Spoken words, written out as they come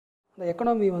இந்த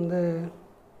எக்கனாமி வந்து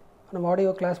நம்ம ஆடியோ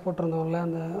கிளாஸ் போட்டிருந்தோம்ல,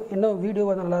 அந்த இன்னும் வீடியோ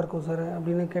வந்து நல்லாயிருக்கும் சார்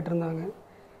அப்படின்னு கேட்டிருந்தாங்க,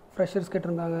 ஃப்ரெஷர்ஸ்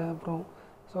கேட்டிருந்தாங்க. அப்புறம்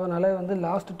ஸோ அதனால் வந்து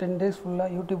லாஸ்ட் 10 days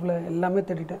ஃபுல்லாக யூடியூப்பில் எல்லாமே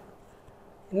தேடிட்டேன்.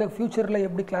 இன்னும் ஃப்யூச்சரில்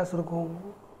எப்படி கிளாஸ் இருக்கும்,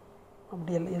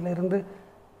 அப்படி இதில் இருந்து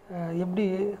எப்படி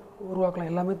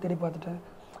உருவாக்கலாம் எல்லாமே தேடி பார்த்துட்டேன்.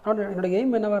 ஆனால் என்னோடய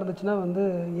எய்ம் என்னவாக இருந்துச்சுன்னா வந்து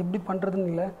எப்படி பண்ணுறதுன்னு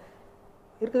இல்லை,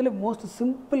 இருக்கிறதுல மோஸ்ட்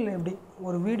சிம்பிள் எப்படி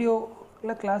ஒரு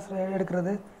வீடியோவில் கிளாஸ்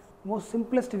எடுக்கிறது மோஸ்ட்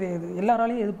சிம்பிளஸ்ட் வே இது,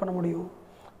 எல்லாராலையும் எது பண்ண முடியும்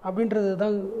அப்படின்றது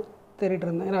தான் தேடிட்டு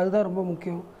இருந்தேன். ஏன்னா அதுதான் ரொம்ப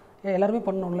முக்கியம். எல்லாருமே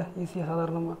பண்ணணும்ல ஈஸியாக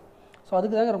சாதாரணமாக. ஸோ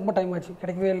அதுக்கு தாங்க ரொம்ப டைம் ஆச்சு,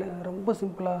 கிடைக்கவே இல்லை. ரொம்ப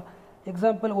சிம்பிளாக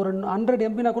எக்ஸாம்பிள் ஒரு 100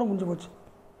 MB கூட முடிஞ்சு போச்சு.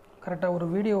 கரெக்டாக ஒரு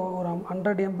வீடியோ ஒரு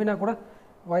 100 MB கூட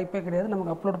வாய்ப்பே கிடையாது,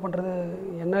 நமக்கு அப்லோட் பண்ணுறது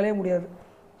என்னாலே முடியாது.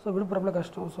 ஸோ விழுப்புரம்ல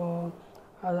கஷ்டம். ஸோ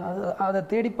அதை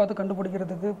தேடி பார்த்து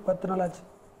கண்டுபிடிக்கிறதுக்கு 10 நாள் ஆச்சு.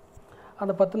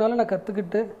 அந்த 10 நாளில் நான்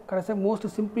கற்றுக்கிட்டு கடைசியாக மோஸ்ட்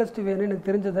சிம்பிளஸ்ட் வேணும்னு எனக்கு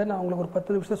தெரிஞ்சதை நான் உங்களுக்கு ஒரு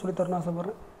 10 நிமிஷத்தை சொல்லித்தரணும்னு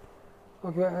ஆசைப்பட்றேன்.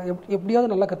 ஓகேவா?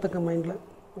 எப்படியாவது நல்லா கற்றுக்க மைண்டில்.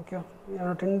 ஓகேவா?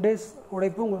 என்னோட 10 days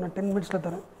உழைப்பு உங்களுக்கு நான் 10 minutes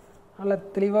தரேன். நல்லா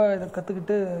தெளிவாக இதை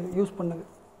கற்றுக்கிட்டு யூஸ் பண்ணுங்கள்.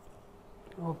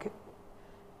 ஓகே.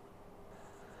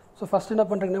 ஸோ ஃபஸ்ட்டு என்ன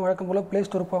பண்ணுறீங்கன்னா வழக்கம் போல் ப்ளே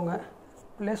ஸ்டோர் போங்க.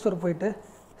 ப்ளே ஸ்டோர் போயிட்டு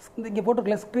இங்கே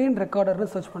போட்டுருக்கல ஸ்க்ரீன்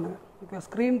ரெக்கார்டர்னு சர்ச் பண்ணுங்கள். ஓகே,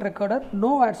 ஸ்க்ரீன் ரெக்கார்டர்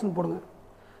நோ ஆட்ஸ்னு போடுங்க.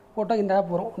 போட்டால் இந்த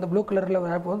ஆப் வரும், இந்த ப்ளூ கலரில் ஒரு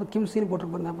ஆப் வரும், கிம்சின்னு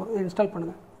போட்டிருப்போம். இந்த ஆப் வரும், இன்ஸ்டால்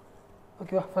பண்ணுங்கள்.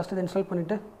 ஓகேவா? ஃபஸ்ட்டு இதை இன்ஸ்டால்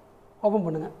பண்ணிவிட்டு ஓப்பன்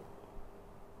பண்ணுங்கள்.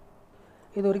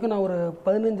 இது வரைக்கும் நான் ஒரு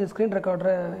 15 ஸ்க்ரீன்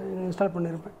ரெக்கார்டரை இன்ஸ்டால்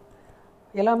பண்ணியிருப்பேன்.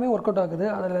 எல்லாமே ஒர்க் அவுட் ஆகுது.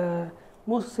 அதில்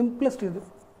மோஸ்ட் சிம்பிளஸ்ட் இது.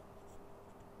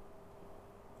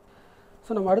 ஸோ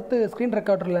நம்ம அடுத்து ஸ்க்ரீன்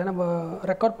ரெக்கார்டரில் நம்ம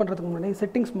ரெக்கார்ட் பண்ணுறதுக்கு முன்னாடி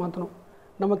செட்டிங்ஸ் மாற்றணும்.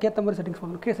 நமக்கு ஏற்ற மாதிரி செட்டிங்ஸ்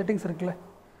மாற்றணும். செட்டிங்ஸ் இருக்குல்ல,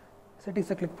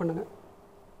 செட்டிங்ஸை கிளிக் பண்ணுங்கள்.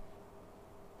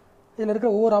 இதில் இருக்கிற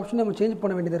ஒவ்வொரு ஆப்ஷனும் நம்ம சேஞ்ச்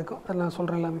பண்ண வேண்டியது இருக்கும். அதில் நான்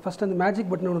சொல்கிறேன் எல்லாமே. ஃபஸ்ட்டு அந்த மேஜிக்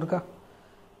பட்டன் ஒன்று இருக்கா,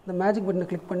 இந்த மேஜிக் பட்டனை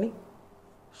கிளிக் பண்ணி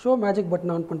ஷோ மேஜிக்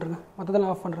பட்டன் ஆன் பண்ணுறேங்க.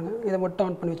 மற்றதெல்லாம் ஆஃப் பண்ணுறேங்க. இதை மட்டும்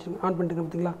ஆன் பண்ணி வச்சுருங்க. ஆன் பண்ணிட்டுருங்க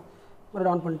பார்த்தீங்களா?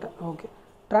 மறுபடியும் ஆன் பண்ணிட்டேன். ஓகே.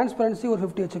 ட்ரான்ஸ்பரன்சி ஒரு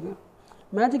 50 வச்சுக்கோங்க.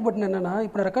 மேஜிக் பட்டன் என்னென்னா,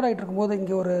 இப்போ நான் ரெக்கார்ட் ஆகிட்டு இருக்கும்போது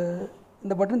இங்கே ஒரு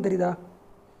இந்த பட்டன் தெரியுதா?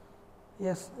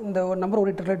 எஸ், இந்த ஒரு நம்பர்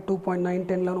ஓடிட்டுருக்கல 2.9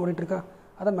 10 11 ஓடிட்டுருக்கா,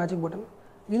 அதான் மேஜிக் பட்டன்.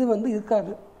 இது வந்து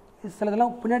இருக்காது, இது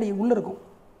சிலதெல்லாம் பின்னாடி உள்ளே இருக்கும்.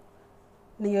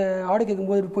 நீங்கள் ஆடியோ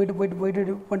கேட்கும்போது போயிட்டு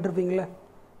பண்ணிருப்பீங்களே.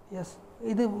 எஸ்,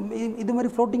 இது மாதிரி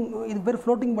ஃப்ளோட்டிங், இது பேர்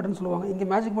ஃப்ளோட்டிங் பட்டன் சொல்லுவாங்க. இங்கே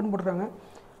மேஜிக் பட்டன் போட்டுருக்காங்க.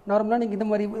 நார்மலாக நீங்கள் இந்த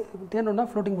மாதிரி தேடணுன்னா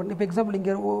ஃப்ளோட்டிங் பட்டன். இப்போ எக்ஸாம்பிள்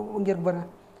இங்கே இருக்கு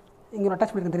பாருங்கள், இங்கே ஒரு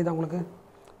அட்டாச் பண்ணியிருக்கேன் தெரியுதா உங்களுக்கு?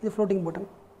 இது ஃப்ளோட்டிங் பட்டன்.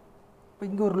 இப்போ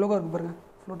இங்கே ஒரு லோகோ இருக்குது பாருங்கள்,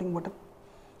 ஃப்ளோட்டிங் பட்டன்.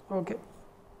 ஓகே,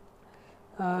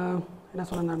 என்ன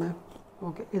சொன்னேன் நான்?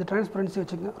 ஓகே, இது ட்ரான்ஸ்பரன்சி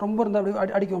வச்சுக்கோங்க. ரொம்ப இருந்தால்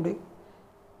அப்படி அடிக்கும் அப்படி.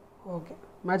 ஓகே,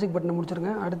 மேஜிக் பட்டனை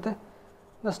முடிச்சிருங்க. அடுத்து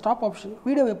இந்த ஸ்டாப் ஆப்ஷன்.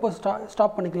 வீடியோ எப்போ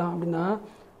ஸ்டாப் பண்ணிக்கலாம் அப்படின்னா,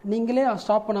 நீங்களே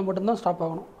ஸ்டாப் பண்ணால் மட்டும்தான் ஸ்டாப்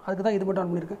ஆகணும். அதுக்கு தான் இது மட்டும்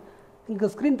ஆன் பண்ணியிருக்கேன். இங்கே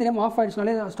ஸ்க்ரீன் தெரியாமல் ஆஃப்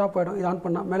ஆகிடுச்சுனாலே ஸ்டாப் ஆகிடும். இது ஆன்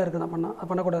பண்ணால் மேலே இருக்குது தான் பண்ணால் அது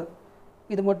பண்ணக்கூடாது.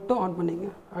 இது மட்டும் ஆன் பண்ணிங்க.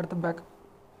 அடுத்து பேக்.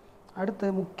 அடுத்து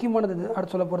முக்கியமானது இது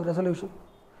அடுத்து சொல்ல போகிறது ரெசல்யூஷன்.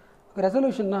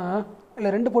 ரெசல்யூஷன்னா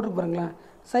இல்லை 2 போட்டுருக்கு பாருங்களேன்.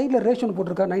 சைடில் ரேஷன்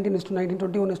போட்டிருக்கா 19:19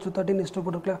 21:13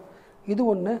 போட்டிருக்கல, இது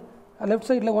ஒன்று. லெஃப்ட்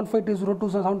சைடில்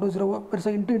 15202720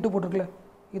 பெருசாக இன்ட்டு போட்டிருக்கல,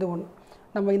 இது ஒன்று.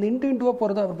 நம்ம இந்த இன்ட்டுவாக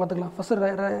போகிறத அவர் பார்த்துக்கலாம். ஃபஸ்ட்டு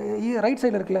ரைட்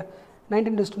சைடில் இருக்குல்ல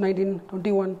 19:19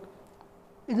 21,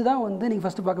 இதுதான் வந்து நீங்கள்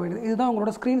ஃபஸ்ட்டு பார்க்க வேண்டியது. இதுதான்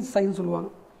உங்களோட ஸ்க்ரீன் சைஸ்ன்னு சொல்லுவாங்க.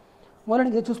 முதல்ல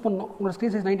நீங்கள் சூஸ் பண்ணணும். உங்களோட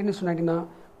ஸ்க்ரீன் சைஸ் 19:19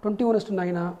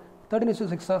 21:9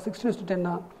 13:6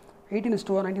 16:10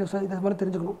 18:2 19:2 இது மாதிரி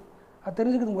தெரிஞ்சுக்கணும். அது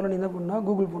தெரிஞ்சுக்கிறதுக்கு முதல்ல நீங்கள் என்ன பண்ணால்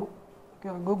கூகுள் போகணும்.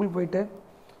 ஓகே, கூகுள் போயிட்டு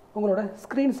உங்களோட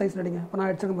ஸ்க்ரீன் சைஸ் நடிங்க. இப்போ நான்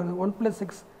அடிச்சிருக்கேன் பாருங்கள்,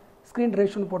 1+6 ஸ்க்ரீன்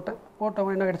ரேஷன்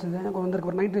போட்டவன் என்ன கிடச்சிது? எனக்கு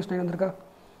வந்திருக்கு ஒரு 19:9 வந்திருக்கா.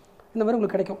 இந்த மாதிரி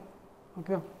உங்களுக்கு கிடைக்கும்.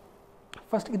 ஓகே,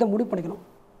 ஃபஸ்ட் இதை முடிவு பண்ணிக்கணும்.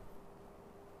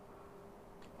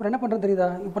 அப்புறம் என்ன பண்ணுறது தெரியுதா?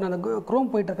 இப்போ நான் அந்த க்ரோம்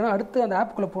போயிட்டுருக்கேன், அடுத்து அந்த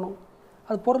ஆப்புக்குள்ளே போகணும்.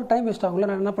 அது போகிறதுக்கு டைம் வேஸ்ட் ஆகும்ல.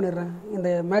 நான் என்ன பண்ணிடுறேன், இந்த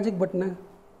மேஜிக் பட்டனை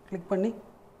கிளிக் பண்ணி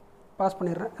பாஸ்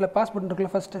பண்ணிடுறேன். இல்லை பாஸ் பட்டன்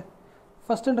இருக்குல்ல,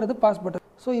 ஃபஸ்ட்டுன்றது பாஸ் பட்டன்.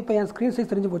 ஸோ இப்போ என் ஸ்க்ரீன்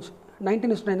சைஸ் தெரிஞ்சு போச்சு.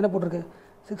 19:9 போட்டிருக்கு.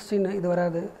 16 இது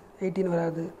வராது, 18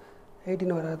 வராது,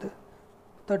 18 வராது,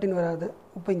 13 வராது.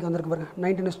 இப்போ இங்கே வந்திருக்கு பாருங்கள்,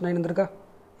 19:9 வந்திருக்கா.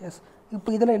 எஸ், இப்போ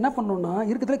இதில் என்ன பண்ணணுன்னா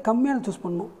இருக்கிறதுல கம்மியான சூஸ்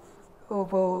பண்ணணும்.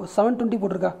 இப்போது 720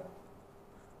 போட்டிருக்கா,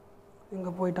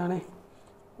 இங்கே போயிட்டானே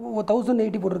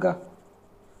 1080 போட்டிருக்கா,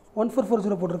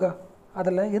 1440 போட்டிருக்கா.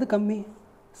 அதில் எது கம்மி?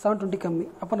 720 கம்மி.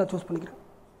 அப்போ நான் சூஸ் பண்ணிக்கிறேன்.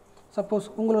 சப்போஸ்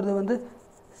உங்களோடது வந்து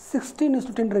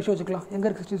 16:10 ரேஷியோ வச்சுக்கலாம். எங்கே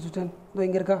இருக்குது 16:10? இதோ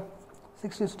இங்கே இருக்கா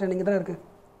 16:10, இங்கே தான் இருக்குது.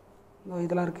 இதோ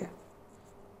இதெல்லாம் இருக்குது.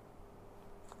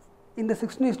 இந்த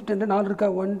 16:10 4 இருக்கா,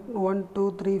 1 1 2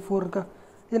 3 4 இருக்கா.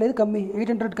 இதில் எது கம்மி?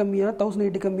 800 கம்மியா,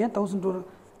 1080 கம்மியா,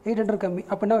 1800 கம்மி.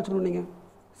 அப்போ என்ன வச்சுக்கணும் நீங்கள்?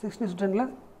 16:10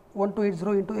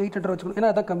 1280 × 800 வச்சுக்கணும். ஏன்னா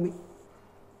அதான் கம்மி.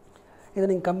 இதை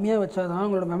நீங்கள் கம்மியாக வச்சா தான்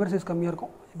உங்களோட மெமரி சைஸ் கம்மியாக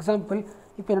இருக்கும். எக்ஸாம்பிள்,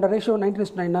 இப்போ என்னோட ரேஷியோ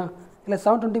 19:9 இல்லை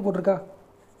 720 போட்டிருக்கா,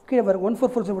 கீழே பாரு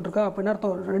 1440 போட்டிருக்கா. அப்போ என்ன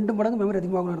அர்த்தம்? 2 மடங்கு மெமரி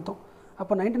அதிகமாகனு அர்த்தம்.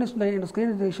 அப்போ 19:9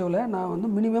 ஸ்க்ரீன் ரேஷியோவில் நான் வந்து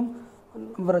மினிமம்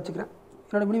நம்பர் வச்சுக்கிறேன்.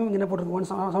 என்னோடய மினிமம் என்ன போட்டிருக்கு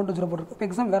 1720 போட்டிருக்கு. இப்போ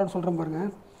எக்ஸாம் வேறு ஒன்று சொல்கிறேன்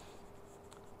பாருங்கள்.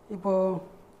 இப்போது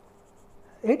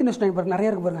 18:9 பாருங்கள், நிறையா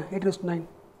இருக்குது பாருங்கள். 18:9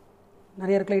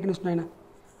 நிறையா இருக்குல்ல. 18:9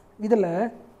 இதில்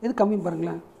எது கம்மின்னு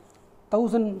பாருங்களேன்.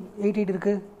 1088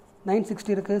 இருக்குது,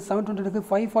 960 இருக்குது, 720 இருக்குது,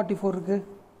 544 இருக்குது.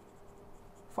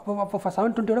 அப்போ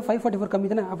 720 544 கம்மி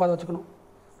தானே, அப்போ அதை வச்சுக்கணும்.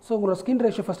 ஸோ உங்களோட ஸ்கின்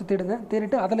ரேஷியோ ஃபஸ்ட்டு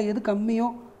தேடிட்டு அதில் எது கம்மியோ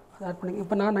அதை ஆட் பண்ணிங்க.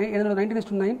 இப்போ நான் என்னோட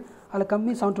 19:9 அதில்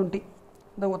கம்மி 720.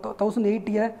 இந்த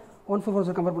 1080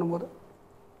 144 கம்பேர் பண்ணும்போது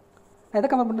நான் எதை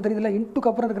கம்பேர் பண்ண தெரியுதுல்ல, இன்ட்டுக்கு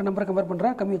அப்புறம் இருக்கிற நம்பரை கம்பேர்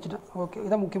பண்ணுறேன், கம்மி வச்சுட்டேன். ஓகே,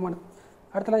 இதான் முக்கியமானது.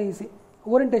 அடுத்தலாம் ஈஸி.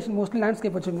 ஓரியன்டேஷன் மோஸ்ட்லி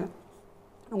லேண்ட்ஸ்கேப் வச்சுங்க.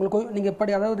 உங்களுக்கு நீங்கள்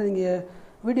எப்படி, அதாவது நீங்கள்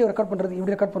வீடியோ ரெக்கார்ட் பண்ணுறது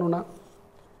இப்படி ரெக்கார்ட் பண்ணணுன்னா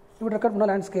இப்படி ரெக்கார்ட்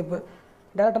பண்ணால் லேண்ட்ஸ்கேப்பு,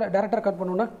 டேரக்டாக ரெக்கார்ட்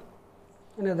பண்ணணுன்னா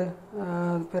என்னது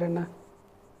பேர் என்ன,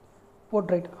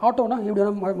 போர்ட்ரைட். ஆட்டோனா இப்படி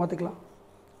வேணால் மாற்றிக்கலாம்.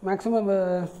 மேக்ஸிமம்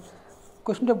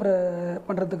கொஸ்டின் பேப்பர்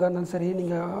பண்ணுறதுக்காக இருந்தாலும் சரி,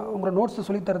 நீங்கள் உங்களோட நோட்ஸை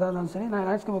சொல்லித்தரதாக இருந்தாலும் சரி, நான்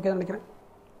லேண்ட்ஸ்கேப் ஓகே தான் நினைக்கிறேன்.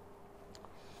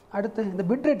 அடுத்து இந்த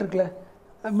பிட் ரேட் இருக்குல்ல,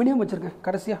 மினிமம் வச்சுருக்கேன்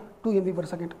கடைசியாக 2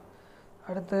 MB/s.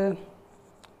 அடுத்து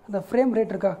அந்த ஃப்ரேம்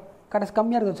ரேட் இருக்கா, கடைசி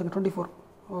கம்மியாக இருக்குது வச்சுருக்கேன் 24.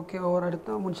 Okay, over.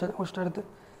 அடுத்து முடிச்சுட்டு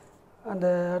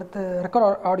அடுத்து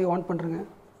ரெக்கார்ட் ஆடியோ ஆன் பண்ணுறேங்க.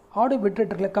 ஆடியோ பிட்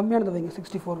ரேட் இருக்குல்ல, கம்மியானது வைங்க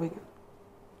 64 வைங்க.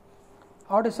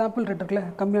 ஆடியோ சாம்பிள் ரேட் இருக்குல்ல,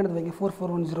 கம்மியானது வைங்க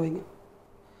 4410 வைங்க.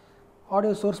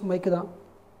 ஆடியோ சோர்ஸ் மைக்கு தான்.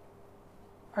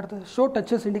 அடுத்து ஷோ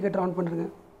டச்சஸ் இண்டிகேட்டர் ஆன் பண்ணுறேங்க.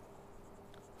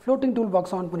 ஃப்ளோட்டிங் டூல்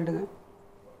பாக்ஸ் ஆன் பண்ணிவிடுங்க.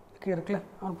 கீழே இருக்குல்ல,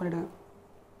 ஆன் பண்ணிவிடுங்க.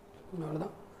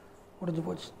 அவ்வளோதான், முடிஞ்சு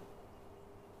போச்சு.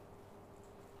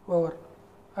 ஓவர்.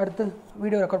 அடுத்து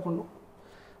வீடியோ ரெக்கார்ட் பண்ணணும்.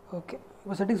 ஓகே,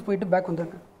 இப்போ செட்டிங்ஸ் போயிட்டு பேக்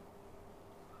வந்துடுங்க.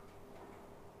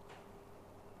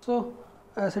 ஸோ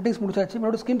செட்டிங்ஸ் முடிச்சாச்சு.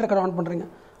 மறுபடியும் ஸ்க்ரீன் ரெக்கார்ட் ஆன் பண்ணுறீங்க.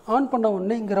 ஆன் பண்ண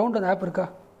உடனே இங்கே ரவுண்ட் அந்த ஆப் இருக்கா,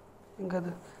 இங்கே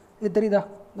இது தெரியுதா,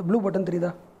 இந்த ப்ளூ பட்டன்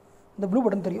தெரியுதா, இந்த ப்ளூ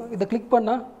பட்டன் தெரியும். இதை கிளிக்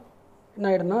பண்ணால் என்ன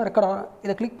ஆகிடும்னா ரெக்கார்ட்.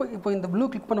 இதை இப்போ இந்த ப்ளூ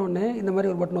கிளிக் பண்ண உடனே இந்த மாதிரி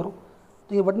ஒரு பட்டன் வரும்.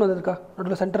 இங்கே பட்டன் வந்துருக்கா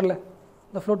நடுவில் சென்டரில்,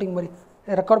 இந்த ஃப்ளோட்டிங் மாதிரி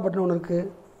ரெக்கார்ட் பட்டன் ஒன்று இருக்குது.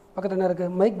 பக்கத்தில் என்ன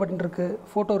இருக்குது, மைக் பட்டன் இருக்குது,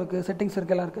 ஃபோட்டோ இருக்குது, செட்டிங்ஸ்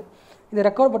இருக்குது, எல்லாம் இருக்குது. இந்த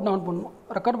ரெக்கார்ட் பட்டன் ஆன் பண்ணணும்.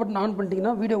 ரெக்கார்ட் பட்டன் ஆன்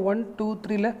பண்ணிட்டீங்கன்னா வீடியோ 1 2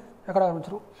 3ல் ரெக்கார்ட்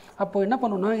ஆரம்பிச்சிடும். அப்போது என்ன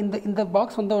பண்ணணும்னா இந்த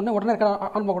பாக்ஸ் வந்த உடனே ரெக்கார்ட்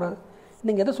ஆன் பண்ணக்கூடாது.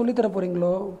 நீங்கள் எதை சொல்லித்தர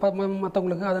போகிறீங்களோ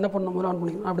மற்றவங்களுக்கு அதை என்ன பண்ணணும், முதல்ல ஆன்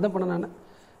பண்ணிக்கணும். அப்படி தான் பண்ணேன் நான்.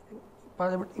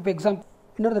 இப்போ எக்ஸாம்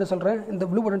இன்னொரு தடவை சொல்கிறேன். இந்த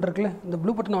ப்ளூ பட்டன் இருக்குல்ல, இந்த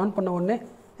ப்ளூ பட்டன் ஆன் பண்ண உடனே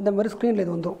இந்த மாதிரி ஸ்க்ரீனில்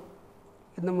இது வந்துடும்.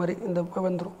 இந்த மாதிரி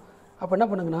வந்துடும். அப்போ என்ன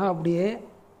பண்ணுங்கன்னா, அப்படியே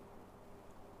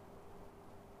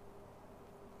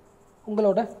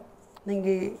உங்களோட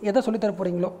நீங்கள் எதை சொல்லித்தர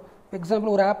போகிறீங்களோ,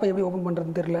 எக்ஸாம்பிள் ஒரு ஆப்பை எப்படி ஓப்பன்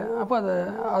பண்ணுறதுன்னு தெரியல, அப்போ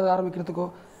அதை ஆரம்பிக்கிறதுக்கோ,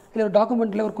 இல்லை ஒரு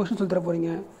டாக்குமெண்ட்டில் ஒரு கொஸ்டின் சொல்லித்தர போகிறீங்க,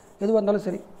 எதுவாக இருந்தாலும்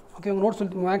சரி. ஓகே, உங்கள் நோட்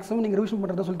சொல்லி மேக்ஸிமம் நீங்கள் ரிவிஷன்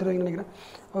பண்ணுறதா சொல்லி தருவீங்கன்னு நினைக்கிறேன்.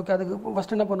 ஓகே, அதுக்கு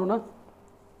ஃபஸ்ட்டு என்ன பண்ணணுன்னா,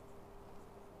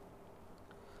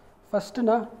 ஃபஸ்ட்டு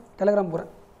நான் டெலகிராம்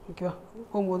போகிறேன். ஓகேவா,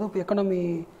 போகும்போது இப்போ எக்கனாமி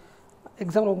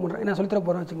எக்ஸாம் ஓப்பன் பண்ணுறேன். நான் சொல்லித்தர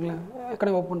போகிறேன் வச்சுங்களேன்.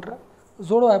 எக்கனாமி ஓப்பன் பண்ணுறேன்.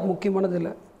 ஜோடோ ஆப் முக்கியமானது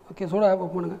இல்லை. ஓகே, ஜோடோ ஆப்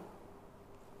ஓப்பன் பண்ணுங்கள்.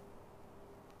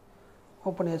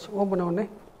 ஓப்பன் பண்ணியாச்சு. ஓப்பன் பண்ண உடனே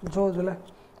ஜோதில்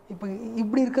இப்போ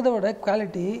இப்படி இருக்கிறத விட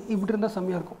குவாலிட்டி இப்படி இருந்தால்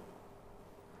செம்மையாக இருக்கும்.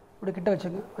 இப்படி கிட்ட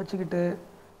வச்சுக்கிட்டு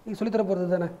நீங்கள் சொல்லித்தர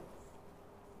போகிறது தானே.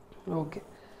 ஓகே,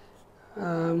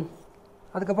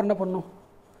 அதுக்கப்புறம் என்ன பண்ணணும்,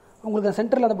 உங்களுக்கு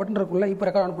சென்டரில் அந்த பட்டன் இருக்குல்ல, இப்போ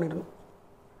ரெக்கார்ட் ஆன் பண்ணிடணும்.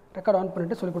 ரெக்கார்ட் ஆன்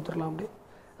பண்ணிவிட்டு சொல்லி கொடுத்துடலாம். அப்படி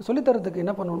சொல்லித்தரத்துக்கு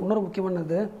என்ன பண்ணணும், இன்னொரு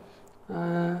முக்கியமானது,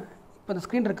 இப்போ இந்த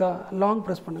ஸ்க்ரீன் இருக்கா, லாங்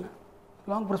ப்ரெஸ் பண்ணுங்கள்.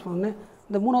 லாங் ப்ரெஸ் பண்ணோடனே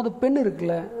இந்த 3வது பென்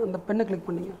இருக்குல்ல, அந்த பென்னை கிளிக்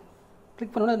பண்ணிங்க.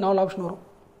 கிளிக் பண்ணோடனே 4 ஆப்ஷன் வரும்.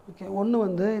 ஓகே, ஒன்று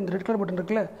இந்த ரெட் கலர் பட்டன்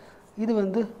இருக்குல்ல, இது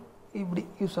இப்படி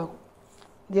யூஸ் ஆகும்.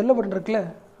 இந்த எல்லோ பட்டன் இருக்குல்ல,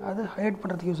 அது ஹைலைட்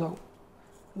பண்ணுறதுக்கு யூஸ் ஆகும்.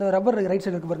 இந்த ரப்பர் ரைட்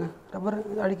சைடு இருக்குது பாருங்கள், ரப்பர்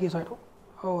அடிக்க யூஸ் ஆகிடும்.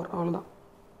 அவ்வளோதான்.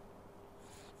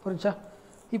 புரிஞ்சா?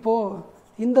 இப்போது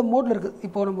இந்த மோடில் இருக்குது.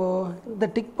 இப்போது நம்ம இந்த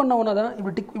டிக் பண்ணோன்னா தான்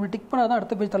இப்படி டிக் பண்ணால் தான்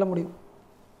அடுத்த பேஜ் தள்ள முடியும்.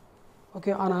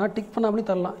 ஓகே, ஆனால் டிக் பண்ணாமலே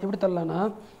தள்ளலாம். எப்படி தள்ளலான்னா,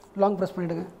 லாங் ப்ரெஸ்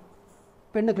பண்ணிவிடுங்க.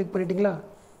 பெண்ணை கிளிக் பண்ணிட்டீங்களா,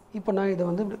 இப்போ நான் இதை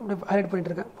இப்படி ஹைலைட் போயிட்டே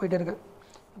இருக்கேன்.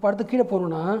 இப்போ அடுத்து கீழே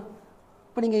போகணுன்னா,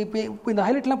 இப்போ நீங்கள் இப்போ இந்த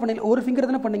ஹைலைட்லாம் பண்ணி ஒரு ஃபிங்கர்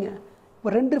தானே பண்ணீங்க. இப்போ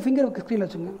 2 ஃபிங்கரை ஸ்க்ரீனில்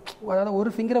வச்சுங்க. அதாவது ஒரு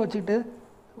ஃபிங்கரை வச்சுக்கிட்டு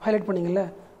ஹைலைட் பண்ணிங்கல்ல,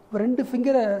 இப்போ 2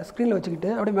 ஃபிங்கரை ஸ்க்ரீனில் வச்சுக்கிட்டு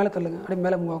அப்படியே மேலே தள்ளுங்க. அப்படியே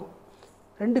மேலே மூவ் ஆகும்.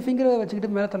 2 ஃபிங்கரை வச்சுக்கிட்டு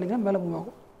மேலே தள்ளிங்கன்னா மேலே மூவ்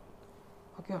ஆகும்.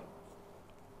 ஓகே,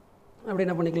 அப்படி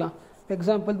என்ன பண்ணிக்கலாம். இப்போ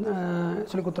எக்ஸாம்பிள்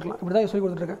சொல்லி கொடுத்துடலாம். இப்படி தான் சொல்லி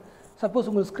கொடுத்துட்ருக்கேன். சப்போஸ்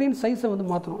உங்களுக்கு ஸ்க்ரீன் சைஸை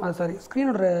மாற்றணும்,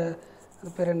 ஸ்க்ரீனோட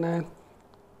அது பேர் என்ன,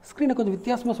 ஸ்க்ரீனை கொஞ்சம்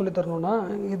வித்தியாசமாக சொல்லி தரணுன்னா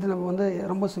இது நம்ம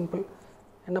ரொம்ப சிம்பிள்.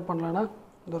 என்ன பண்ணலான்னா,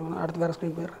 இந்த ஒரு அடுத்து வேறு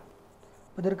ஸ்க்ரீன் போயிடுறேன்.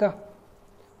 இது இருக்கா,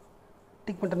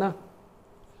 டிக் பண்ணிட்டேன்னா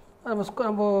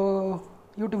நம்ம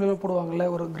யூடியூப்லாம் போடுவாங்கள்ல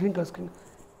ஒரு க்ரீன் கலர் ஸ்க்ரீன்.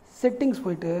 செட்டிங்ஸ்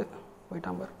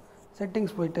போயிட்டான் பாரு.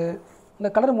 செட்டிங்ஸ் போயிட்டு இந்த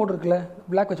கலர் மோடு இருக்குல்ல,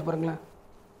 பிளாக் வச்சு பாருங்களேன்.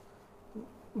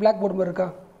 பிளாக் போர்டு மாதிரி இருக்கா.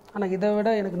 ஆனால் இதை விட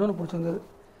எனக்கு இன்னொன்று பிடிச்சிருந்தது,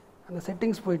 அந்த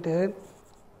செட்டிங்ஸ் போயிட்டு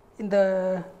இந்த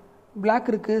பிளாக்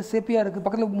இருக்குது, சேப்பியாக இருக்குது,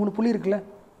 பக்கத்தில் 3 புள்ளி இருக்குல்ல,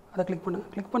 அதை கிளிக்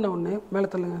பண்ணுங்கள். கிளிக் பண்ண உடனே மேலே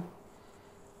தள்ளுங்க.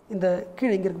 இந்த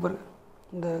கீழே இங்கே இருக்கு பாருங்கள்,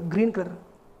 இந்த க்ரீன் கலர்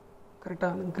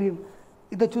கரெக்டாக க்ரீன்,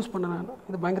 இதை சூஸ் பண்ணேன் நான்.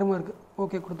 இது பயங்கரமாக இருக்குது.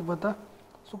 ஓகே கொடுத்து பார்த்தா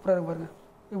சூப்பராக இருக்கு பாருங்கள்.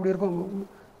 இப்படி இருக்கும்,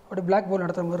 அப்படியே பிளாக் போர்டு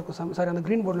நடத்துகிற மாதிரி இருக்கும். சாரி, அந்த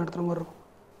க்ரீன் போர்டு நடத்துகிற மாதிரி இருக்கும்.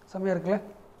 செம்மையாக இருக்குல்ல.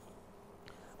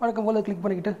 வழக்கம் போல் கிளிக்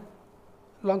பண்ணிக்கிட்டு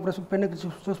லாங் ப்ரெஸ் பெண்ணுக்கு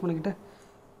சூஸ் பண்ணிக்கிட்டு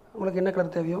உங்களுக்கு என்ன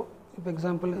கலர் தேவையோ, இப்போ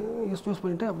எக்ஸாம்பிள் சூஸ்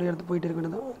பண்ணிவிட்டு அப்படியே எடுத்து போயிட்டு இருக்க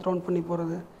வேண்டியது தான். ரவுண்ட் பண்ணி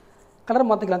போகிறது, கலர்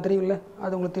மாற்றிக்கலாம், தெரியும்ல,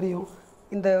 அது உங்களுக்கு தெரியும்.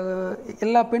 இந்த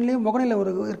எல்லா பென்லேயும் முகனையில்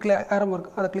ஒரு இருக்குல்ல ஆரம்பம்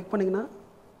இருக்குது, அதை கிளிக் பண்ணிங்கன்னா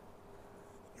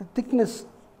திக்னஸ்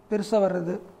பெருசாக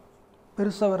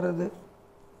வர்றது,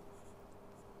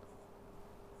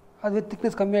 அதுவே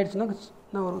திக்னஸ் கம்மியாகிடுச்சுன்னா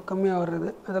நான் ஒரு கம்மியாக வர்றது,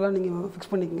 அதெல்லாம் நீங்கள்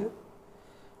ஃபிக்ஸ் பண்ணிக்கோங்க.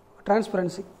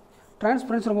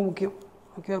 ட்ரான்ஸ்பரன்சி ரொம்ப முக்கியம்.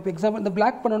 ஓகே, இப்போ எக்ஸாம்பிள் இந்த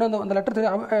பிளாக் பண்ணோன்னா அந்த லெட்டர்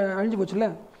அழிஞ்சு போச்சுல்ல,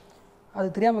 அது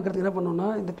தெரியாமல் இருக்கிறதுக்கு என்ன பண்ணணும்னா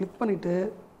இந்த கிளிக் பண்ணிவிட்டு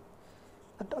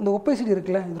அந்த ஒப்பேசிட்டி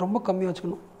இருக்குல்ல, இது ரொம்ப கம்மியாக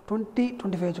வச்சுக்கணும்.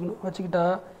 20-25 வச்சுக்கணும். வச்சுக்கிட்டா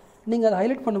நீங்கள் அதை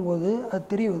ஹைலைட் பண்ணும்போது அது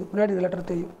தெரியும், இது முன்னாடி இந்த லெட்டர்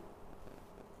தெரியும்.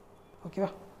 ஓகேவா?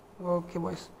 ஓகே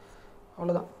பாய்ஸ்,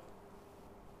 அவ்வளோதான்.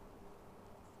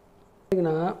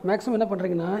 மேக்ஸிமம் என்ன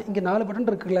பண்ணுறீங்கன்னா, இங்கே 4 பட்டன்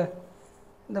இருக்குல்ல,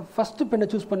 இந்த ஃபஸ்ட்டு பெண்ணை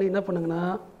சூஸ் பண்ணி என்ன பண்ணுங்கன்னா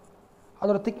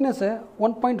அதோட திக்னஸை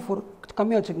 1.4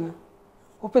 கம்மியாக வச்சுக்கோங்க,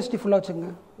 ஒப்பேசிட்டி ஃபுல்லாக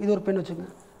வச்சுக்கோங்க. இது ஒரு பென்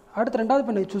வச்சுக்கோங்க. அடுத்து 2வது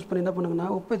பெண்ணை சூஸ் பண்ணி என்ன பண்ணுங்கன்னா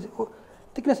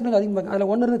திக்னஸ் இன்னும் அதிகமாக, அதில்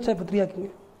 1 இருந்துச்சா இப்போ 3 ஆக்குங்க,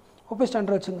 ஒப்பேசிட்டி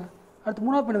 100 வச்சுங்க. அடுத்து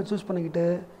 3வது பெண்ணை சூஸ் பண்ணிக்கிட்டு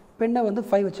பெண்ணை வந்து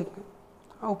 5 வச்சுக்கோங்க,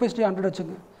 ஒப்பேசிட்டி 100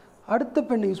 வச்சுங்க. அடுத்த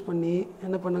பெண்ணை யூஸ் பண்ணி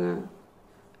என்ன பண்ணுங்கள்,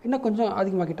 இன்னும் கொஞ்சம்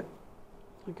அதிகமாக்கிட்டேன்.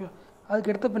 ஓகே,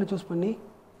 அதுக்கு எடுத்த பெண்ணை சூஸ் பண்ணி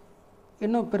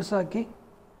இன்னும் பெருசாக்கி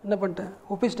என்ன பண்ணிட்டேன்,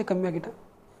 ஒப்பேசிட்டி கம்மியாக்கிட்டேன்.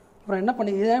 அப்புறம் என்ன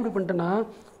பண்ணி இதை இப்படி பண்ணிட்டேன்னா,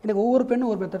 எனக்கு ஒவ்வொரு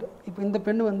பெண்ணும் ஒரு மெத்தட். இப்போ இந்த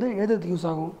பெண்ணு வந்து எழுதுறதுக்கு யூஸ்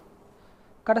ஆகும்,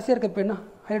 கடைசியாக இருக்க பெண்ணை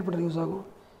ஹைலைட் பண்ணுறதுக்கு யூஸ் ஆகும்,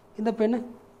 இந்த பெண்ணு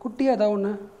குட்டியாக ஏதாவது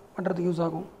ஒன்று பண்ணுறதுக்கு யூஸ்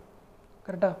ஆகும்.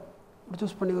 கரெக்டாக இப்படி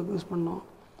சூஸ் பண்ணி யூஸ் பண்ணோம்.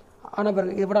 ஆனால்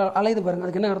பாருங்கள், இது விட அலையுது பாருங்கள்,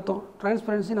 அதுக்கு என்ன அர்த்தம்,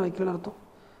 ட்ரான்ஸ்பரன்சி நான் வைக்கலன்னு அர்த்தம்.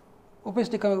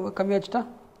 ஒப்பேசிட்டி கம்மியாக வச்சுட்டா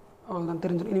அவ்வளோதான்,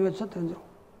 தெரிஞ்சிடும். இனிமேல் வச்சா தெரிஞ்சிடும்.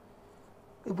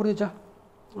 இது புரிஞ்சிச்சா?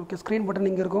 ஓகே, ஸ்க்ரீன்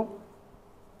பட்டன் இங்கே இருக்கும்,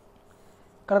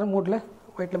 கலர் மோட்டில்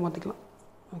ஒயிட்டில் மாற்றிக்கலாம்.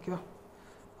 ஓகேவா?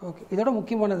 ஓகே, இதோட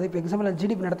முக்கியமானது இப்போ எக்ஸாம்பிள்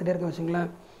ஜிடிபி நடத்திட்டே இருக்க வச்சுங்களேன்.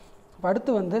 இப்போ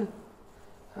அடுத்து வந்து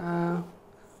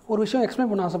ஒரு விஷயம்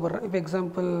எக்ஸ்பிளைன் பண்ண ஆசைப்பட்றேன். இப்போ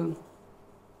எக்ஸாம்பிள்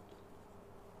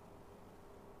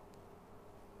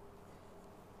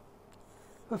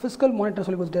இப்போ ஃபிஸ்கல் மானிட்டர்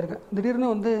சொல்லி கொடுத்துட்டே இருக்கேன். திடீர்னு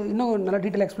வந்து இன்னும் நல்லா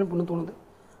டீட்டெயிலாக எக்ஸ்பிளைன் பண்ண தோணுது.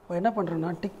 அப்போ என்ன பண்ணுறேன்னா,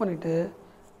 டிக் பண்ணிவிட்டு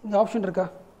இங்கே ஆப்ஷன் இருக்கா,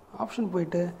 ஆப்ஷன்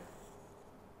போயிட்டு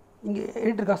இங்கே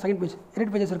எடிட் இருக்கா, செகண்ட் பேஜ்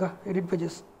எடிட் பேஜஸ் இருக்கா, எடிட்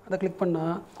பேஜஸ் அதை கிளிக்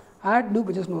பண்ணால் ஆட் நியூ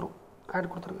பேஜஸ்னு வரும்.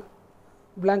 ஆட் கொடுத்துருங்க,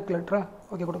 பிளாங்க் லெட்டரா,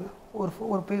 ஓகே கொடுங்க.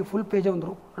 ஒரு ஃபுல் பேஜே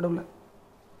வந்துடும் நடுவில்.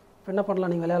 இப்போ என்ன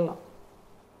பண்ணலாம், நீங்கள் விளையாடலாம்.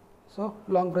 ஸோ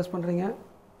லாங் ப்ரெஸ் பண்ணுறீங்க,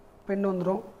 பென்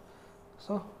வந்துடும்.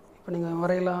 ஸோ இப்போ நீங்கள்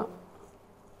வரையலாம்,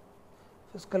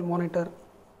 ஃபிஸ்கல் மானிட்டர்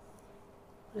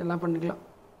எல்லாம் பண்ணிக்கலாம்.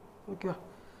 ஓகேவா?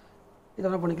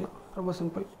 இதெல்லாம் பண்ணிக்கலாம், ரொம்ப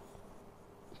சிம்பிள்.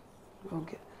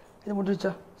 ஓகே, இது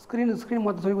முடிஞ்சிச்சா? ஸ்க்ரீன்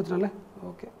மாற்ற சொல்லி கொடுத்துனால.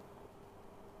 ஓகே,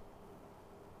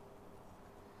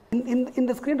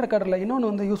 இந்த ஸ்க்ரீன் ரெக்கார்டரில் இன்னொன்று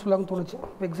வந்து யூஸ்ஃபுல்லாகவும் தோணுச்சு.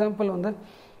 இப்போ எக்ஸாம்பிள் வந்து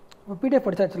இப்போ பிடிஎஃப்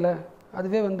படித்தாச்சுல,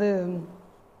 அதுவே வந்து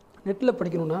நெட்டில்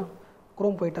படிக்கணுன்னா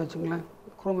குரோம் போயிட்டா வச்சுங்களேன்.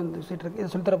 குரோம் இந்த சீட் இருக்குது,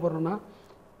 இதை சொல்லித்தர போகிறோன்னா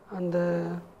அந்த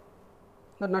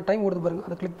நான் டைம் ஓடுது பாருங்கள்,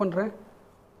 அதை கிளிக் பண்ணுறேன்.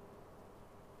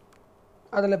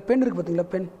 அதில் பென் இருக்குது பார்த்தீங்களா,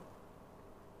 பென்,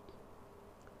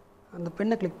 அந்த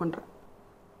பெண்ணை கிளிக் பண்ணுறேன்.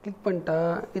 கிளிக் பண்ணிட்டா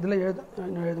இதில்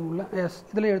எழுத முடியல, எஸ்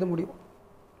இதில் எழுத முடியும்.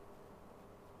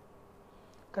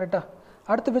 கரெக்டாக?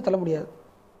 அடுத்த பேர் தள்ள முடியாது.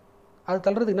 அது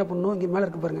தள்ளுறதுக்கு என்ன பண்ணணும், இங்கே மேலே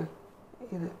இருக்குது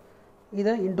பாருங்கள்,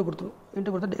 இதை இன்ட்டு கொடுத்துணும்.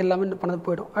 இன்ட்டு கொடுத்துட்டு எல்லாமே பண்ணது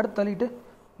போய்டும். அடுத்து தள்ளிட்டு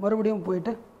மறுபடியும்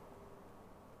போயிட்டு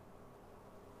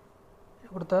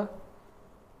கொடுத்தா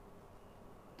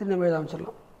திரும்ப நம்ம எழுத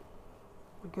ஆரம்பிச்சிடலாம்.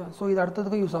 ஓகே, ஸோ இது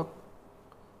அடுத்ததுக்கும் யூஸ் ஆகும்.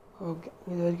 ஓகே,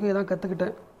 இது வரைக்கும் இதான்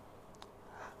கற்றுக்கிட்டேன்.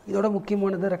 இதோட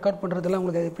முக்கியமானது ரெக்கார்ட் பண்ணுறதுலாம்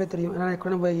உங்களுக்கு எப்படியே தெரியும்.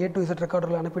 ஏன்னா நம்ம A to Z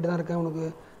ரெக்கார்டரில் அனுப்பிட்டு தான் இருக்கேன், உனக்கு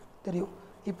தெரியும்.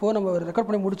 இப்போது நம்ம ரெக்கார்ட்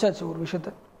பண்ணி முடிச்சாச்சு ஒரு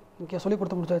விஷயத்தை. ஓகே, சொல்லி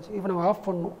கொடுத்து முடிச்சாச்சு. இப்போ நம்ம ஆஃப்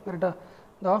பண்ணணும். கரெக்டாக?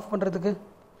 இந்த ஆஃப் பண்ணுறதுக்கு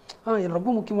இது ரொம்ப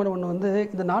முக்கியமான ஒன்று வந்து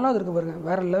இந்த 4வது இருக்குது பாருங்கள்,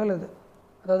 வேறு லெவல் இது.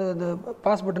 அதாவது இந்த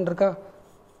பாஸ் பட்டன் இருக்கா,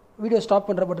 வீடியோ ஸ்டாப்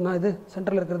பண்ணுற பட்டனா, இது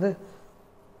சென்டரில் இருக்கிறது.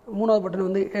 3வது பட்டன்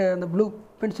வந்து அந்த ப்ளூ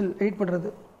பென்சில் எடிட் பண்ணுறது.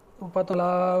 இப்போ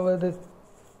பார்த்தோம்லாவது,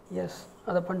 எஸ்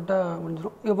அதை பண்ணிட்டா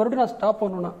முடிஞ்சிடும். இப்போ மறுபடியும் நான் ஸ்டாப்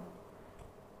பண்ணணுன்னா,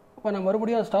 இப்போ நான்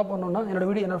மறுபடியும் ஸ்டாப் பண்ணணுன்னா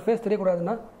என்னோடய ஃபேஸ்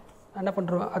தெரியக்கூடாதுன்னா நான் என்ன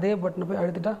பண்ணுறேன், அதே பட்டனை போய்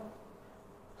அழுத்திட்டா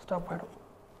ஸ்டாப் ஆகிடும்.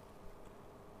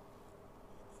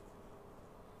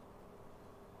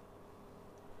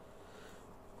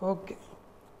 ஓகே,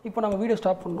 இப்போ நம்ம வீடியோ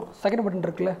ஸ்டாப் பண்ணணும். செகண்ட் பட்டன்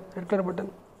இருக்குல்ல, ரெட் கலர்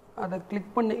பட்டன், அதை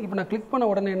கிளிக் பண்ணி இப்போ நான் கிளிக் பண்ண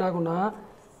உடனே என்ன ஆகும்னா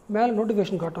மேலே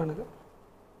நோட்டிஃபிகேஷன் காட்டும், எனக்கு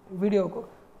வீடியோவுக்கு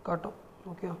காட்டும்.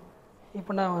 ஓகே,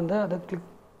 இப்போ நான் வந்து அதை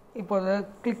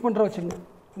கிளிக் பண்ணுற வச்சுங்க.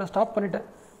 நான் ஸ்டாப் பண்ணிட்டேன்.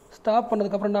 ஸ்டாப்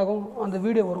பண்ணதுக்கப்புறம் என்ன ஆகும், அந்த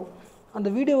வீடியோ வரும். அந்த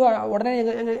வீடியோவை உடனே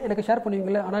எனக்கு ஷேர்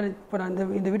பண்ணுவீங்களே. ஆனால் இப்போ நான்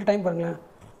இந்த வீடியோ டைம் பாருங்களேன்,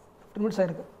 15 மினிட்ஸ்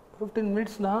ஆகிருக்கு. 15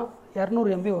 மினிட்ஸ்னால்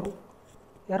 200 MB வரும்,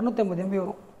 250 MB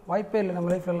வரும். வாய்ப்பே இல்லை நம்ம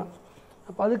லைஃப்லலாம்.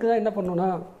 அப்போ அதுக்கு தான் என்ன பண்ணணுன்னா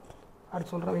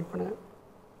அடுத்து சொல்கிறேன், வெயிட் பண்ணுங்கள்.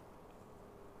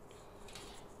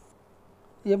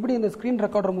 எப்படி இந்த ஸ்க்ரீன்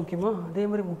ரெக்கார்டர் முக்கியமோ அதே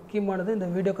மாதிரி முக்கியமானது இந்த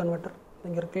வீடியோ கன்வெர்ட்டர்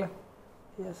இங்கே இருக்குல்ல.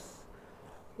 எஸ்,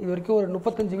 இது வரைக்கும் ஒரு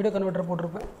 35 வீடியோ கன்வெர்ட்டர்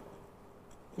போட்டிருப்பேன்.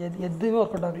 எதுவுமே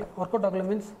ஒர்க் அவுட் ஆகலை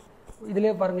மீன்ஸ்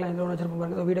இதிலே பாருங்களேன், இதில் ஒன்று வச்சுருப்பேன்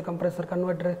பாருங்கள், வீடியோ கம்ப்ரெசர்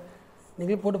கன்வெர்ட்டர்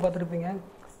நீங்களே போட்டு பார்த்துருப்பீங்க.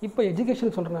 இப்போ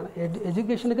எஜுகேஷன் சொல்கிறேன் நான்,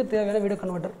 எஜுகேஷனுக்கு தேவையான வீடியோ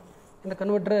கன்வெர்ட்டர். இந்த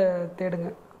கன்வெர்ட்டரை தேடுங்க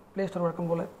ப்ளே ஸ்டோர்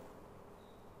வழக்கம் போல்.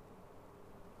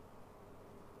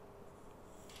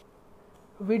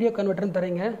 வீடியோ கன்வெர்ட்டர்னு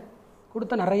தரீங்க,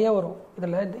 கொடுத்தா நிறையா வரும்.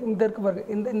 இதில் இந்த இருக்குது பாருங்கள்,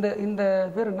 இந்த இந்த இந்த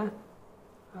பேர் என்ன,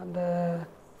 அந்த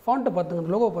ஃபாண்ட்டை பார்த்துங்க,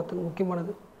 அந்த லோகோவை பார்த்துங்க,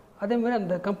 முக்கியமானது. அதேமாதிரி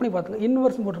அந்த கம்பெனி பார்த்துங்க,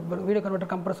 இன்வர்ஸ்னு போட்டுருப்பாங்க. வீடியோ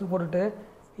கன்வெர்ட்டர் கம்ப்ரஷன் போட்டுட்டு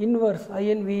இன்வர்ஸ்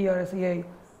INVRSEI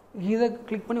இதை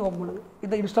கிளிக் பண்ணி ஓப்பன் பண்ணுங்கள்.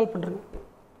 இதை இன்ஸ்டால் பண்ணுறேங்க.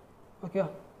 ஓகேவா,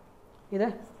 இதை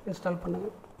இன்ஸ்டால்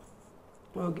பண்ணுங்கள்.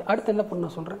 ஓகே, அடுத்து என்ன பண்ண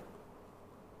நான் சொல்கிறேன்.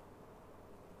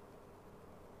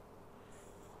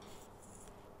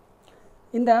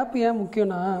 இந்த ஆப் ஏன்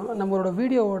முக்கியம்னா, நம்மளோட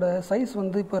வீடியோவோட சைஸ்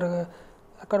வந்து இப்போ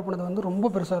ரெக்கார்ட் பண்ணது வந்து ரொம்ப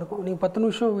பெருசாக இருக்கும். நீங்கள் 10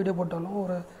 நிமிஷம் வீடியோ போட்டாலும்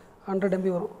ஒரு 100 MB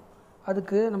வரும்.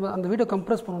 அதுக்கு நம்ம அந்த வீடியோ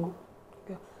கம்ப்ரெஸ் பண்ணணும்.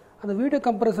 ஓகே, அந்த வீடியோ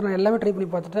கம்ப்ரெஸர் நான் எல்லாமே ட்ரை பண்ணி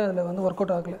பார்த்துட்டேன், அதில் வந்து ஒர்க்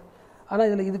அவுட் ஆகலை. ஆனால்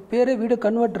இதில் இது பேரே வீடியோ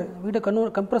கன்வெர்ட்ரு,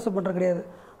 கம்ப்ரெஸ் பண்ணுறது கிடையாது.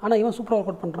 ஆனால் இவன் சூப்பராக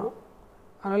ஒர்க் அவுட் பண்ணுறான்.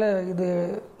 அதனால் இது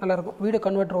நல்லாயிருக்கும். வீடியோ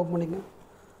கன்வெர்ட்டர் ஓப்பன் பண்ணிக்கங்க.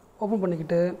 ஓப்பன்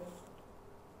பண்ணிக்கிட்டு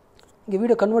இங்கே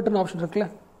வீடியோ கன்வெர்ட்டர்னு ஆப்ஷன் இருக்குல்ல,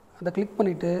 அதை கிளிக்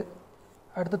பண்ணிவிட்டு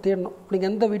அடுத்து தேடணும். நீங்கள்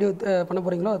எந்த வீடியோ பண்ண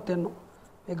போகிறீங்களோ அதை தேடணும்.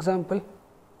 எக்ஸாம்பிள்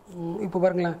இப்போ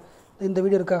பாருங்களேன், இந்த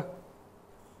வீடியோ இருக்கா,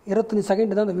 25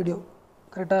 செகண்ட் தான் இந்த வீடியோ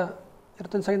கரெக்டாக,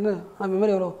 25 செகண்ட். ஆனால்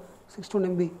மெமரி எவ்வளோ, 61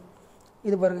 MB.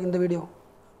 இது பாருங்கள், இந்த வீடியோ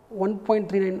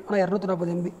 1.39, ஆனால்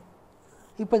 240 MB.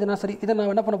 இப்போ இதை நான் இதை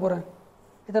நான் என்ன பண்ண போகிறேன்,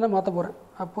 இதை நான் மாற்ற போகிறேன்.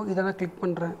 அப்போது இதை நான் கிளிக்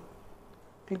பண்ணுறேன்.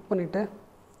 கிளிக் பண்ணிவிட்டு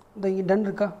இந்த இங்கே டன்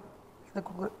இருக்கா, இதை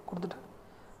கொடுத்துட்டேன்.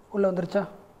 உள்ளே வந்துருச்சா,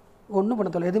 ஒன்றும்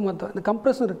பண்ண தேவை, எதுவும் மாற்ற. இந்த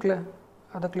கம்ப்ரெஷன் இருக்குல்ல,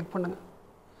 அதை கிளிக் பண்ணுங்கள்.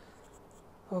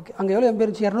 ஓகே, அங்கே எவ்வளோ MB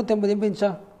இருந்துச்சு, 250 MB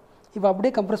இருந்துச்சா. இப்போ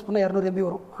அப்படியே கம்ப்ரெஸ் பண்ணால் 200 MB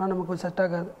வரும். ஆனால் நமக்கு செட்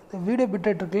ஆகாது. இந்த வீடியோ பிட்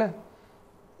ரேட் இருக்குல்ல,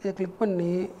 இதை கிளிக் பண்ணி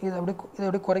இதை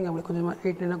அப்படியே குறைங்க. அப்படி கொஞ்சமாக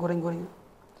 89 குறைங்க.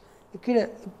 கீழே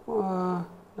இப்போ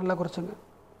நல்லா குறைச்சிங்க.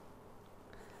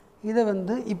 இதை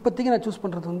வந்து இப்போதைக்கு நான் சூஸ்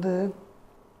பண்ணுறது வந்து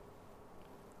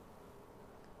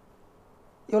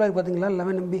எவ்வளோ இருக்குது பார்த்தீங்களா,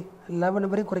 11 MB. 11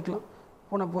 MB குறைக்கலாம்.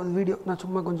 போனால் போகுது. வீடியோ நான்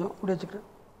சும்மா கொஞ்சம் இப்படி வச்சுக்கிறேன்.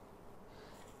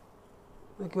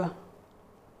 ஓகேவா,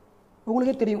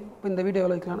 உங்களுக்கே தெரியும் இப்போ இந்த வீடியோ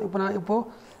எவ்வளோ வைக்கலாம்.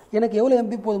 இப்போது எனக்கு எவ்வளோ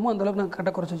MB போதுமோ அந்தளவுக்கு நான்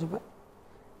கரெக்டாக குறைச்சி வச்சுப்பேன்.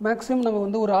 மேக்ஸிமம் நம்ம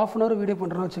வந்து ஒரு 1/2 hour வீடியோ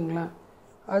பண்ணுறோன்னு வச்சுங்களேன்,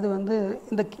 அது வந்து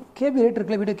இந்த KB ரேட்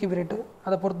இருக்குல்ல, வீடியோ KB ரேட்டு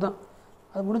அதை பொறுத்து தான்.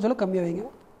 அது முடிஞ்சாலும் கம்மியாக வைங்க.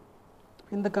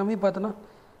 இந்த கம்மி பார்த்தோன்னா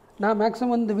நான்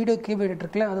மேக்ஸிமம் இந்த வீடியோ KB ரேட்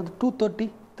இருக்குல்ல, அது 230,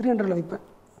 300 வைப்பேன்.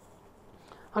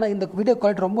 ஆனால் இந்த வீடியோ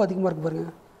குவாலிட்டி ரொம்ப அதிகமாக இருக்குது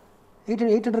பாருங்கள்,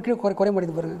 800 குறைய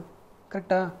மாட்டேங்குது பாருங்கள்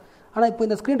கரெக்டாக. ஆனால் இப்போ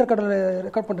இந்த ஸ்க்ரீன்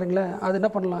ரெக்கார்ட் பண்ணுறீங்களே, அது என்ன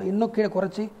பண்ணலாம், இன்னும் கீழே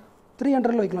குறைச்சி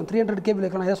 300 வைக்கலாம், 300 KB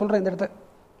வைக்கலாம். நான் சொல்கிறேன், இந்த இடத்த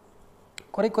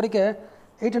குறைக்க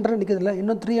 800 நிற்கிறதில்ல,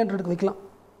 இன்னும் 300 வைக்கலாம்.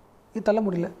 இது தள்ள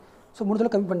முடியல. ஸோ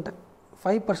முடிஞ்சாலும் கம்மி பண்ணிட்டேன்,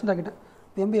 5% ஆகிட்டேன்.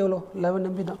 MB எவ்வளோ, 11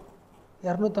 MB தான்.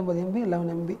 250 MB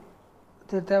 11 MB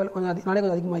தேவை. கொஞ்சம் நாளே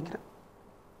கொஞ்சம் அதிகமாக வைக்கிறேன்,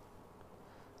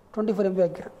 24 MB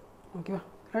வைக்கிறேன். ஓகேவா,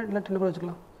 இல்லை 10 கூட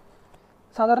வச்சுக்கலாம்.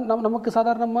 நமக்கு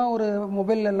சாதாரணமாக ஒரு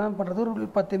மொபைல் எல்லாம் பண்ணுறது ஒரு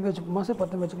 10 MB வச்சுப்போம், மாதம்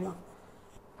 10 MB வச்சுக்கலாம்.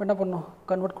 இப்போ என்ன பண்ணணும்,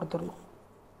 கன்வெர்ட் கொடுத்துடணும்.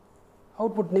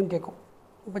 அவுட்புட் நேம் கேட்கும்.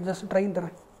 இப்போ ஜஸ்ட் ட்ரைன்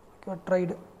தரேன். ஓகேவா,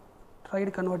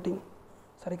 ட்ரைடு கன்வெர்ட்டிங்,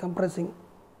 கம்ப்ரெஸிங்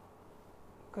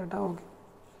கரெக்டாக. ஓகே,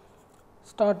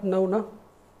 ஸ்டார்ட் நவுனா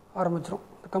ஆரம்பிச்சிடும்.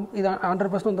 இது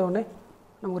 100% வந்தவுடனே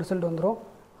நமக்கு ரிசல்ட் வந்துடும்.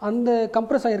 அந்த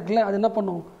கம்ப்ரெஸ் ஆகிருக்குல்ல, அது என்ன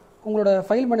பண்ணும், உங்களோட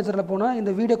ஃபைல் மேனேஜரில் போனால்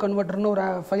இந்த வீடியோ கன்வெர்ட்டர்னு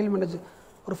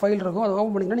ஒரு ஃபைல் இருக்கும். அதை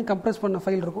ஓப்பன் பண்ணிங்கன்னா நீங்கள் கம்ப்ரெஸ் பண்ண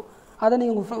ஃபைல் இருக்கும். அதை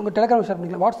நீங்கள் உங்கள் டெலிகிராம் ஷேர்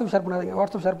பண்ணிக்கலாம். வாட்ஸ்அப் ஷேர் பண்ணாதீங்க.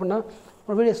 வாட்ஸ்அப் ஷேர் பண்ணால்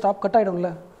ஒரு video stop cut ஆகிடும்ல,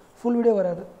 full video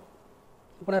வராது.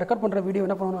 இப்போ நான் ரெக்கார்ட் பண்ணுற வீடியோ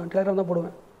என்ன பண்ணுவேன், டெலிகிராம் தான்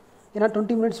போடுவேன். ஏன்னா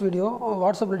 20 மினிட்ஸ் வீடியோ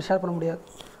வாட்ஸ்அப்பில் ஷேர் பண்ண முடியாது.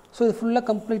 ஸோ இது ஃபுல்லாக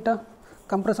கம்ப்ளீட்டாக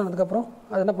கம்ப்ரெஸ் ஆனதுக்கப்புறம்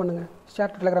அதை என்ன பண்ணுங்கள்,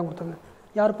 ஷேர் டெலிகிராம் கொடுத்துருங்க.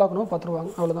 யார் பார்க்கணும்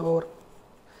பார்த்துருவாங்க, அவ்வளோதான். ஓவர்.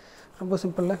 ரொம்ப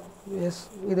சிம்பிளில். எஸ்,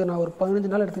 இது நான் ஒரு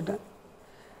 15 நாள் எடுத்துக்கிட்டேன்.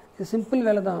 இது சிம்பிள்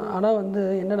வேலை தான். ஆனால் வந்து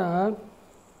என்னென்னா,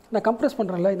 நான் கம்ப்ரெஸ்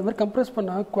பண்ணுறேன்ல, இந்த மாதிரி கம்ப்ரெஸ்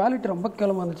பண்ணால் குவாலிட்டி ரொம்ப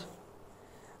கேவலமாக இருந்துச்சு.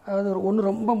 அதாவது ஒன்று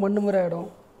ரொம்ப மண்ணு மாதிரி ஆகிடும்,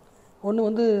 ஒன்று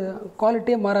வந்து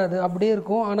குவாலிட்டியே மாறாது, அப்படியே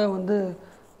இருக்கும். ஆனால் வந்து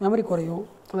மெமரி குறையும்.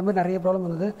 அந்த மாதிரி நிறைய ப்ராப்ளம்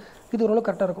இருந்தது. இது ஓரளவு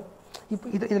கரெக்டாக இருக்கும். இப்போ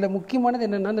இதில் முக்கியமானது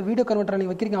என்னென்னா, இந்த வீடியோ கன்வெர்ட்டர்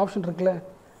நீங்கள் வைக்கிறீங்க ஆப்ஷன் இருக்குல்ல,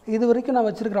 இது வரைக்கும் நான்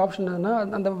வச்சுருக்கிற ஆப்ஷன் என்னன்னா,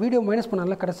 அந்த வீடியோ மைனஸ்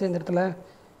பண்ணல கடைசி இந்த இடத்துல,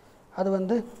 அது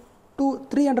வந்து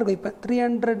 300 வைப்பேன்,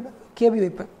 300 KB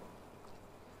வைப்பேன்.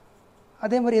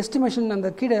 அதே மாதிரி எஸ்டிமேஷன் அந்த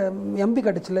கீழே எம்பி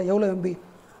கட்டுச்சுல எவ்வளோ எம்பி,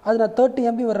 அது நான் 30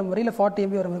 MB வர மாதிரி இல்லை 40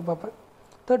 MB வர மாதிரி பார்ப்பேன்.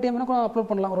 30 MBனா கூட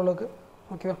அப்லோட் பண்ணலாம் ஓரளவுக்கு.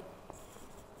 ஓகேவா?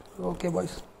 Okay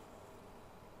boys.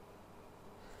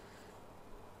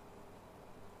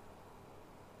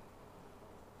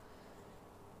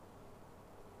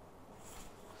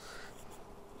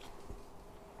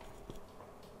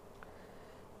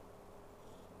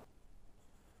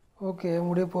 ஓகே,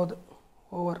 முடிய போகுது.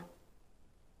 ஓவர்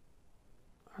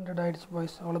 100 ஆகிடுச்சு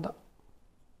பாய்ஸ், அவ்வளோதான்.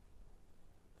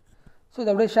 ஸோ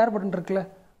இது அப்படியே ஷேர் பட்டன் இருக்குல்ல,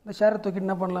 இந்த ஷேரை தூக்கிட்டு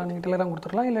என்ன பண்ணலாம், நீங்கள் டெலிகிராம்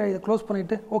கொடுத்துடலாம். இல்லை இதை க்ளோஸ்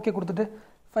பண்ணிவிட்டு ஓகே கொடுத்துட்டு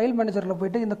ஃபைல் மேனேஜரில்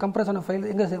போய்ட்டு இந்த கம்ப்ரஸ் ஆன ஃபைல்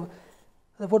எங்கே சேவ்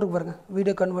அதை போட்டு பாருங்கள்.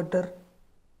 வீடியோ கன்வெர்ட்டர்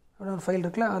அப்படின்னு ஒரு ஃபைல்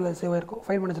இருக்குல்ல, அதில் சேவ் ஆகிருக்கும்.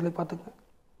 ஃபைல் மேனேஜரில் பார்த்துக்குங்க.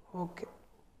 ஓகே,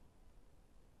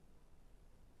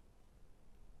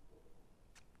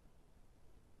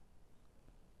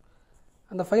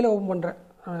 அந்த ஃபைலை ஓப்பன் பண்ணுறேன்.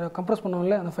 கம்ப்ரஸ்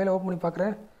பண்ணோம்ல, அந்த ஃபைலை ஓப்பன் பண்ணி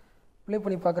பார்க்குறேன், ப்ளே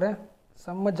பண்ணி பார்க்குறேன்.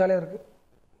 செம்ம ஜாலியாக இருக்குது.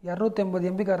 250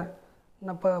 MBக்காரன்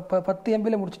நான் 10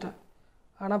 MBயில் முடிச்சிட்டேன்.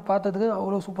 ஆனால் பார்த்ததுக்கு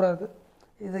அவ்வளோ சூப்பராக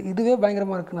இருக்குது. இதுவே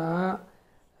பயங்கரமாக இருக்குன்னா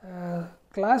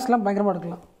கிளாஸ்லாம் பயங்கரமாக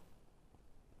எடுக்கலாம்.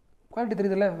 குவாலிட்டி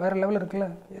தெரியுதுல்ல, வேறு லெவலில் இருக்குல்ல.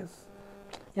 எஸ்,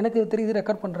 எனக்கு தெரியுது,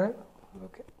 ரெக்கார்ட் பண்ணுறேன்.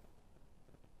 ஓகே,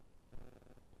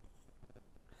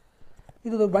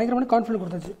 இது ஒரு பயங்கரமான கான்ஃபிடென்ட்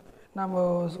கொடுத்துச்சு. நம்ம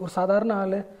ஒரு சாதாரண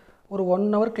ஆள் ஒரு 1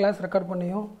 hour கிளாஸ் ரெக்கார்ட்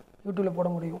பண்ணியும் யூடியூப்பில் போட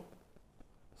முடியும்.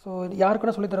 ஸோ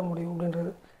யாருக்கூட சொல்லித்தர முடியும்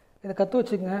அப்படின்றது. இதை கற்று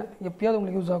வச்சுக்கங்க, எப்பயாவது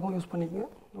உங்களுக்கு யூஸ் ஆகும், யூஸ் பண்ணிக்கங்க.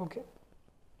 ஓகே.